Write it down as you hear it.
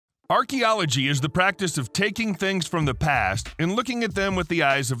Archaeology is the practice of taking things from the past and looking at them with the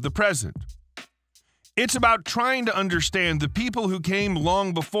eyes of the present. It's about trying to understand the people who came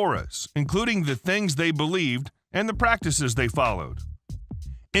long before us, including the things they believed and the practices they followed.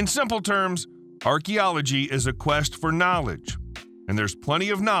 In simple terms, archaeology is a quest for knowledge, and there's plenty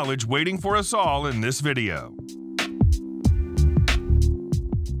of knowledge waiting for us all in this video.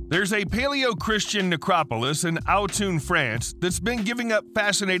 There's a Paleo-Christian necropolis in Autun, France that's been giving up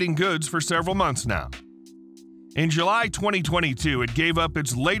fascinating goods for several months now. In July 2022, it gave up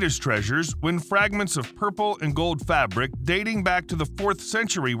its latest treasures when fragments of purple and gold fabric dating back to the 4th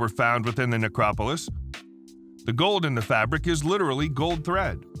century were found within the necropolis. The gold in the fabric is literally gold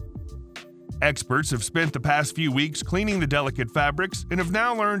thread. Experts have spent the past few weeks cleaning the delicate fabrics and have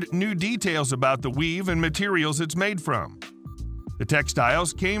now learned new details about the weave and materials it's made from. The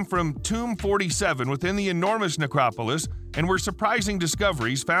textiles came from Tomb 47 within the enormous necropolis and were surprising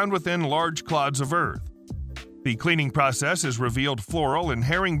discoveries found within large clods of earth. The cleaning process has revealed floral and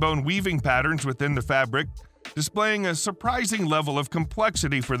herringbone weaving patterns within the fabric, displaying a surprising level of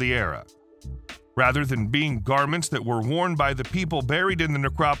complexity for the era. Rather than being garments that were worn by the people buried in the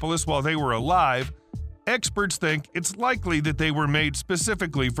necropolis while they were alive, experts think it's likely that they were made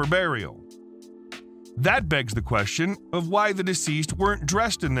specifically for burial. That begs the question of why the deceased weren't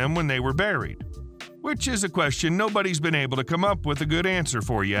dressed in them when they were buried, which is a question nobody's been able to come up with a good answer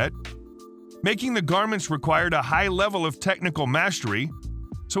for yet. Making the garments required a high level of technical mastery,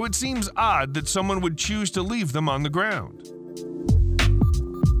 so it seems odd that someone would choose to leave them on the ground.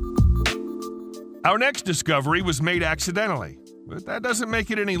 Our next discovery was made accidentally, but that doesn't make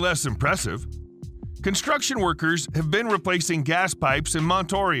it any less impressive. Construction workers have been replacing gas pipes in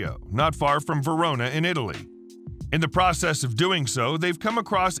Montorio, not far from Verona in Italy. In the process of doing so, they've come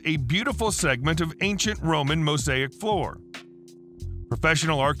across a beautiful segment of ancient Roman mosaic floor.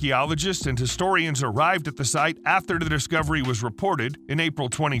 Professional archaeologists and historians arrived at the site after the discovery was reported in April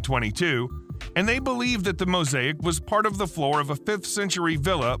 2022, and they believe that the mosaic was part of the floor of a 5th century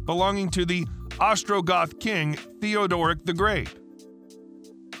villa belonging to the Ostrogoth king Theodoric the Great.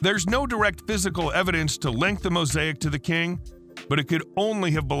 There's no direct physical evidence to link the mosaic to the king, but it could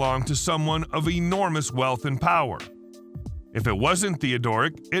only have belonged to someone of enormous wealth and power. If it wasn't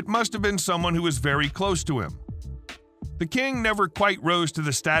Theodoric, it must have been someone who was very close to him. The king never quite rose to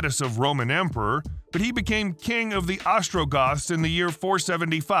the status of Roman emperor, but he became king of the Ostrogoths in the year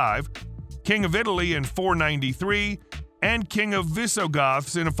 475, king of Italy in 493, and king of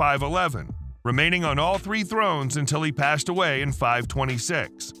Visigoths in 511, remaining on all three thrones until he passed away in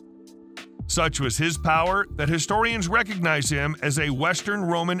 526. Such was his power that historians recognize him as a Western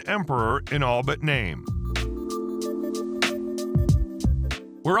Roman emperor in all but name.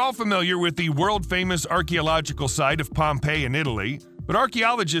 We're all familiar with the world-famous archaeological site of Pompeii in Italy, but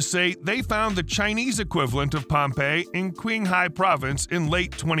archaeologists say they found the Chinese equivalent of Pompeii in Qinghai province in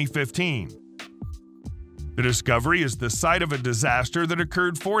late 2015. The discovery is the site of a disaster that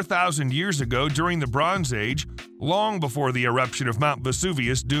occurred 4,000 years ago during the Bronze Age, long before the eruption of Mount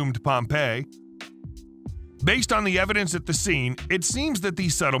Vesuvius doomed Pompeii. Based on the evidence at the scene, it seems that the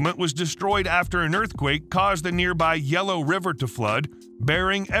settlement was destroyed after an earthquake caused the nearby Yellow River to flood,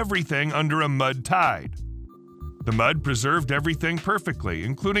 burying everything under a mud tide. The mud preserved everything perfectly,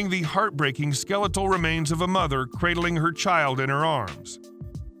 including the heartbreaking skeletal remains of a mother cradling her child in her arms.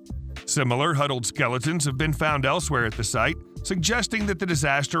 Similar huddled skeletons have been found elsewhere at the site, suggesting that the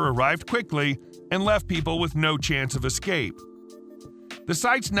disaster arrived quickly and left people with no chance of escape. The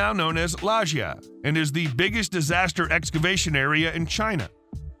site's now known as Lajia and is the biggest disaster excavation area in China.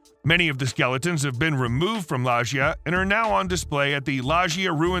 Many of the skeletons have been removed from Lajia and are now on display at the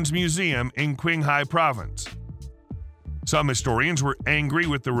Lajia Ruins Museum in Qinghai province. Some historians were angry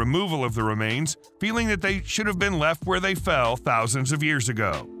with the removal of the remains, feeling that they should have been left where they fell thousands of years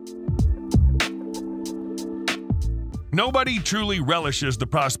ago. Nobody truly relishes the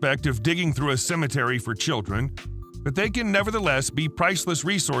prospect of digging through a cemetery for children, but they can nevertheless be priceless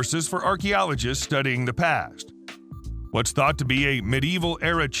resources for archaeologists studying the past. What's thought to be a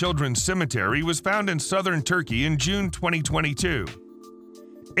medieval-era children's cemetery was found in southern Turkey in June 2022.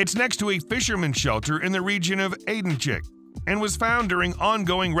 It's next to a fisherman's shelter in the region of Aydınçık and was found during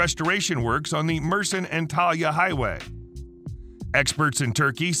ongoing restoration works on the Mersin-Antalya Highway. Experts in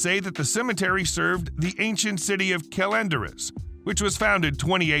Turkey say that the cemetery served the ancient city of Kalenderis, which was founded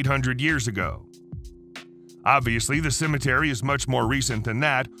 2,800 years ago. Obviously, the cemetery is much more recent than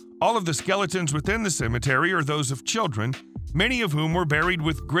that. All of the skeletons within the cemetery are those of children, many of whom were buried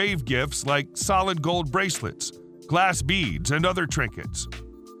with grave gifts like solid gold bracelets, glass beads, and other trinkets.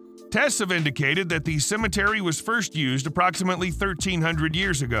 Tests have indicated that the cemetery was first used approximately 1,300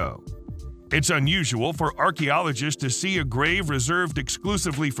 years ago. It's unusual for archaeologists to see a grave reserved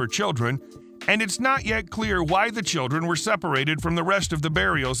exclusively for children, and it's not yet clear why the children were separated from the rest of the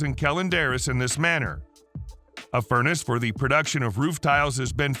burials in Kelendaris in this manner. A furnace for the production of roof tiles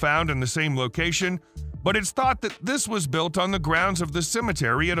has been found in the same location, but it's thought that this was built on the grounds of the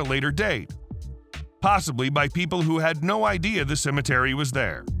cemetery at a later date, possibly by people who had no idea the cemetery was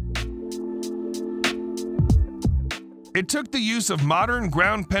there. It took the use of modern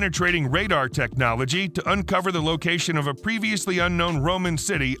ground-penetrating radar technology to uncover the location of a previously unknown Roman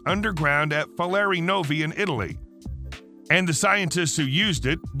city underground at Faleri Novi in Italy. And the scientists who used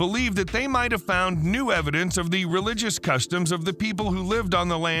it believed that they might have found new evidence of the religious customs of the people who lived on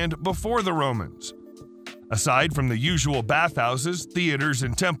the land before the Romans. Aside from the usual bathhouses, theaters,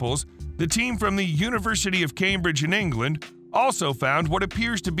 and temples, the team from the University of Cambridge in England also found what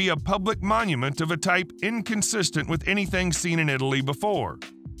appears to be a public monument of a type inconsistent with anything seen in Italy before.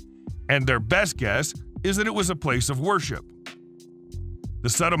 And their best guess is that it was a place of worship. The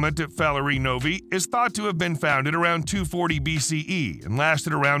settlement at Faleri Novi is thought to have been founded around 240 BCE and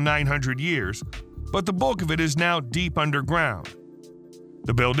lasted around 900 years, but the bulk of it is now deep underground.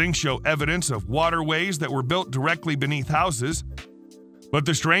 The buildings show evidence of waterways that were built directly beneath houses, but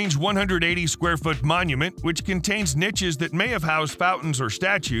the strange 180-square-foot monument, which contains niches that may have housed fountains or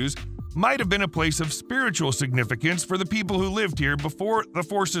statues, might have been a place of spiritual significance for the people who lived here before the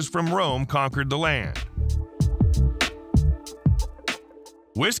forces from Rome conquered the land.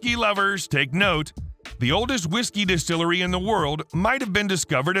 Whiskey lovers, take note. The oldest whiskey distillery in the world might have been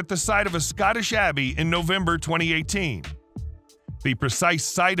discovered at the site of a Scottish abbey in November 2018. The precise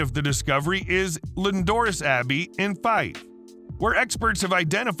site of the discovery is Llandoris Abbey in Fife, where experts have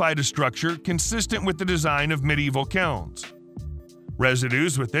identified a structure consistent with the design of medieval kilns.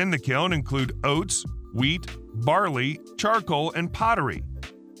 Residues within the kiln include oats, wheat, barley, charcoal, and pottery.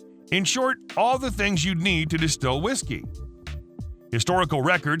 In short, all the things you'd need to distill whiskey. Historical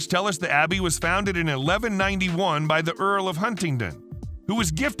records tell us the abbey was founded in 1191 by the Earl of Huntingdon, who was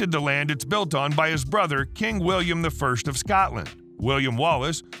gifted the land it's built on by his brother, King William I of Scotland. William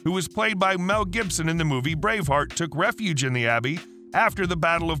Wallace, who was played by Mel Gibson in the movie Braveheart, took refuge in the abbey after the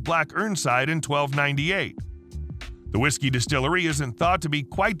Battle of Black Erneside in 1298. The whiskey distillery isn't thought to be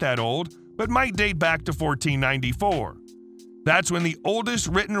quite that old, but might date back to 1494. That's when the oldest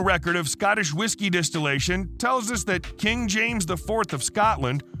written record of Scottish whiskey distillation tells us that King James IV of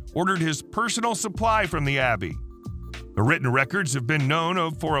Scotland ordered his personal supply from the abbey. The written records have been known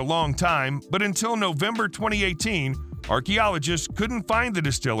of for a long time, but until November 2018, archaeologists couldn't find the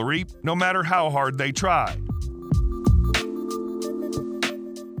distillery, no matter how hard they tried.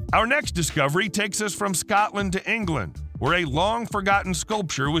 Our next discovery takes us from Scotland to England, where a long-forgotten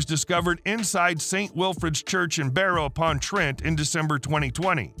sculpture was discovered inside St. Wilfrid's Church in Barrow-upon-Trent in December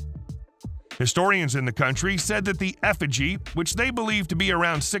 2020. Historians in the country said that the effigy, which they believe to be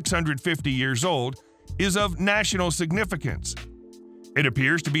around 650 years old, is of national significance. It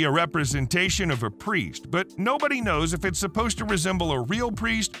appears to be a representation of a priest, but nobody knows if it's supposed to resemble a real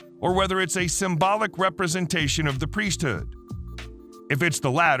priest or whether it's a symbolic representation of the priesthood. If it's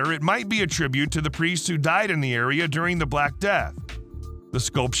the latter, it might be a tribute to the priests who died in the area during the Black Death. The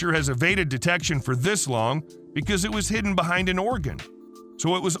sculpture has evaded detection for this long because it was hidden behind an organ,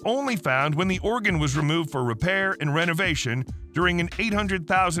 so it was only found when the organ was removed for repair and renovation during an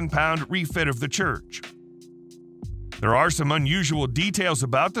 £800,000 refit of the church. There are some unusual details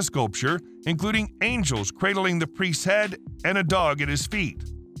about the sculpture, including angels cradling the priest's head and a dog at his feet.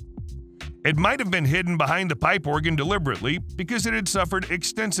 It might have been hidden behind the pipe organ deliberately because it had suffered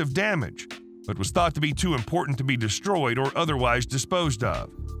extensive damage, but was thought to be too important to be destroyed or otherwise disposed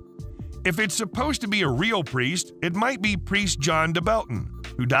of. If it's supposed to be a real priest, it might be priest John de Belton,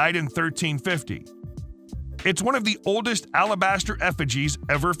 who died in 1350. It's one of the oldest alabaster effigies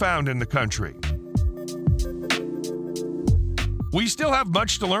ever found in the country. We still have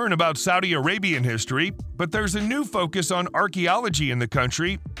much to learn about Saudi Arabian history, but there's a new focus on archaeology in the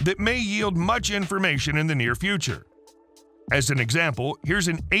country that may yield much information in the near future. As an example, here's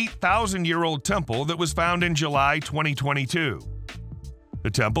an 8,000-year-old temple that was found in July 2022. The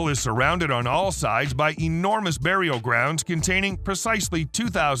temple is surrounded on all sides by enormous burial grounds containing precisely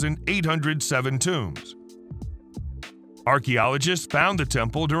 2,807 tombs. Archaeologists found the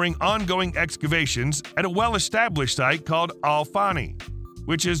temple during ongoing excavations at a well-established site called Al Fani,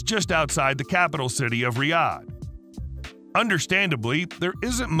 which is just outside the capital city of Riyadh. Understandably, there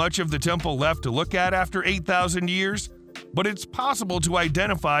isn't much of the temple left to look at after 8,000 years, but it's possible to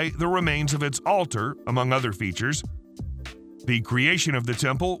identify the remains of its altar, among other features. The creation of the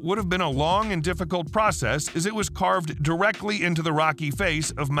temple would have been a long and difficult process as it was carved directly into the rocky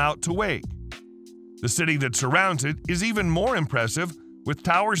face of Mount Tuwaiq. The city that surrounds it is even more impressive, with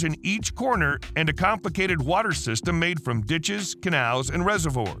towers in each corner and a complicated water system made from ditches, canals, and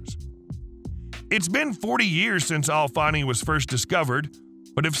reservoirs. It's been 40 years since Al Thani was first discovered,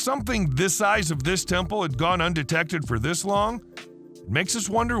 but if something this size of this temple had gone undetected for this long, it makes us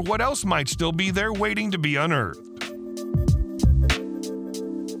wonder what else might still be there waiting to be unearthed.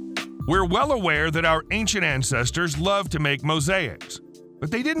 We're well aware that our ancient ancestors loved to make mosaics, but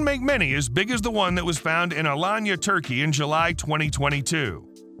they didn't make many as big as the one that was found in Alanya, Turkey in July 2022.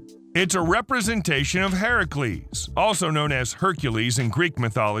 It's a representation of Heracles, also known as Hercules in Greek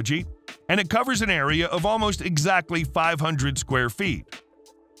mythology, and it covers an area of almost exactly 500 square feet.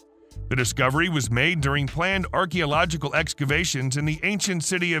 The discovery was made during planned archaeological excavations in the ancient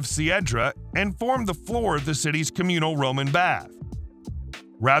city of Siedra and formed the floor of the city's communal Roman bath.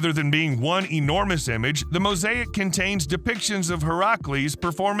 Rather than being one enormous image, the mosaic contains depictions of Heracles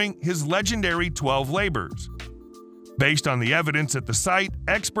performing his legendary 12 labors. Based on the evidence at the site,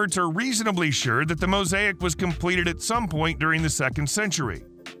 experts are reasonably sure that the mosaic was completed at some point during the 2nd century.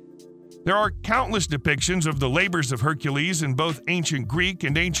 There are countless depictions of the labors of Hercules in both ancient Greek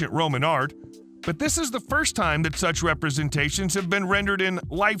and ancient Roman art, but this is the first time that such representations have been rendered in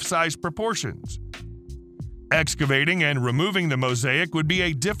life-size proportions. Excavating and removing the mosaic would be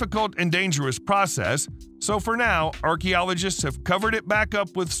a difficult and dangerous process, so for now, archaeologists have covered it back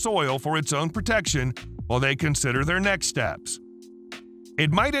up with soil for its own protection while they consider their next steps.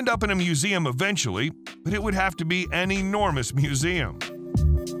 It might end up in a museum eventually, but it would have to be an enormous museum.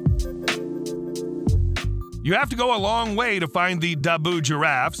 You have to go a long way to find the Dabu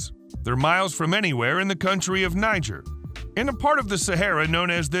giraffes. They're miles from anywhere in the country of Niger, in a part of the Sahara known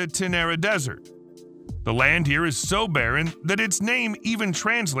as the Tinara Desert. The land here is so barren that its name even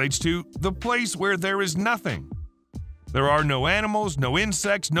translates to the place where there is nothing. There are no animals, no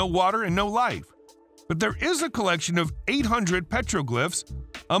insects, no water, and no life. But there is a collection of 800 petroglyphs,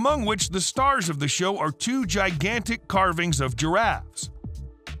 among which the stars of the show are 2 gigantic carvings of giraffes.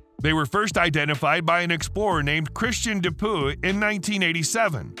 They were first identified by an explorer named Christian Dupuy in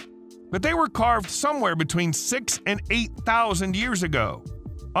 1987, but they were carved somewhere between 6,000 and 8,000 years ago,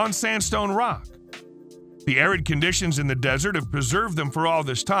 on sandstone rock. The arid conditions in the desert have preserved them for all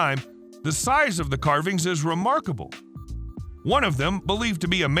this time. The size of the carvings is remarkable. One of them, believed to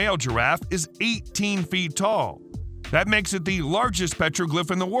be a male giraffe, is 18 feet tall. That makes it the largest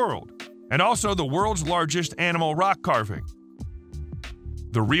petroglyph in the world, and also the world's largest animal rock carving.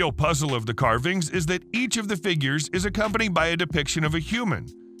 The real puzzle of the carvings is that each of the figures is accompanied by a depiction of a human,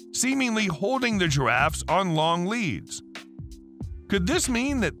 seemingly holding the giraffes on long leads. Could this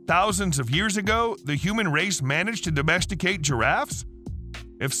mean that thousands of years ago, the human race managed to domesticate giraffes?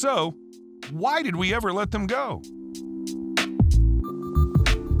 If so, why did we ever let them go?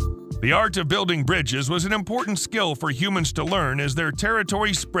 The art of building bridges was an important skill for humans to learn as their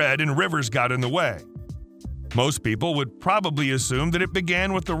territory spread and rivers got in the way. Most people would probably assume that it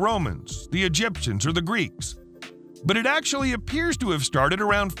began with the Romans, the Egyptians, or the Greeks. But it actually appears to have started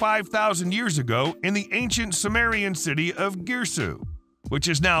around 5,000 years ago in the ancient Sumerian city of Girsu, which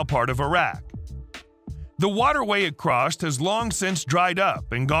is now part of Iraq. The waterway it crossed has long since dried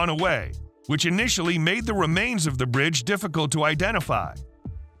up and gone away, which initially made the remains of the bridge difficult to identify.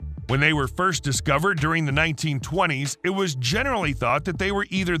 When they were first discovered during the 1920s, it was generally thought that they were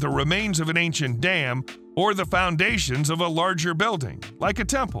either the remains of an ancient dam or the foundations of a larger building, like a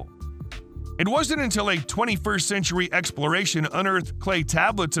temple. It wasn't until a 21st century exploration unearthed clay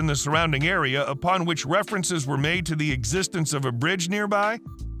tablets in the surrounding area upon which references were made to the existence of a bridge nearby.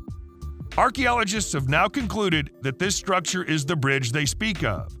 Archaeologists have now concluded that this structure is the bridge they speak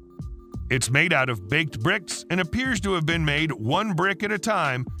of. It's made out of baked bricks and appears to have been made one brick at a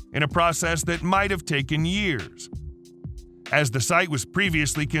time in a process that might have taken years. As the site was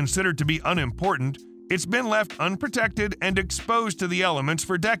previously considered to be unimportant, it's been left unprotected and exposed to the elements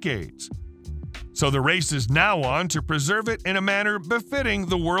for decades. So the race is now on to preserve it in a manner befitting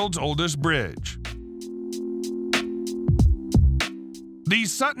the world's oldest bridge. The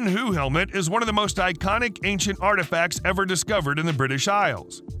Sutton Hoo helmet is one of the most iconic ancient artifacts ever discovered in the British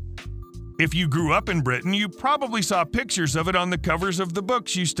Isles. If you grew up in Britain, you probably saw pictures of it on the covers of the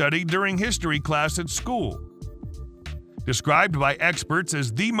books you studied during history class at school. Described by experts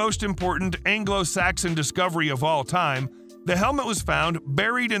as the most important Anglo-Saxon discovery of all time, the helmet was found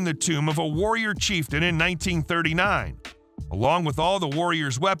buried in the tomb of a warrior chieftain in 1939, along with all the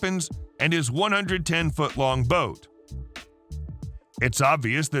warrior's weapons and his 110-foot-long boat. It's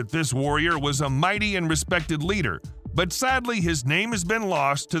obvious that this warrior was a mighty and respected leader, but sadly his name has been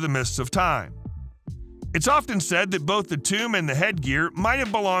lost to the mists of time. It's often said that both the tomb and the headgear might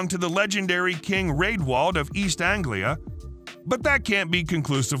have belonged to the legendary King Raedwald of East Anglia, but that can't be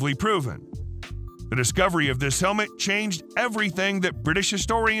conclusively proven. The discovery of this helmet changed everything that British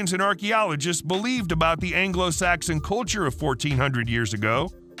historians and archaeologists believed about the Anglo-Saxon culture of 1400 years ago.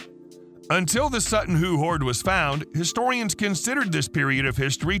 Until the Sutton Hoo hoard was found, historians considered this period of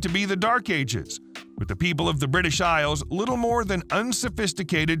history to be the Dark Ages, with the people of the British Isles little more than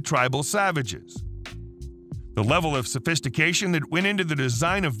unsophisticated tribal savages. The level of sophistication that went into the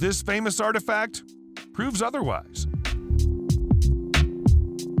design of this famous artifact proves otherwise.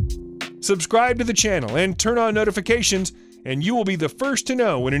 Subscribe to the channel and turn on notifications, and you will be the first to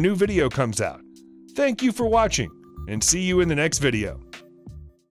know when a new video comes out. Thank you for watching, and see you in the next video.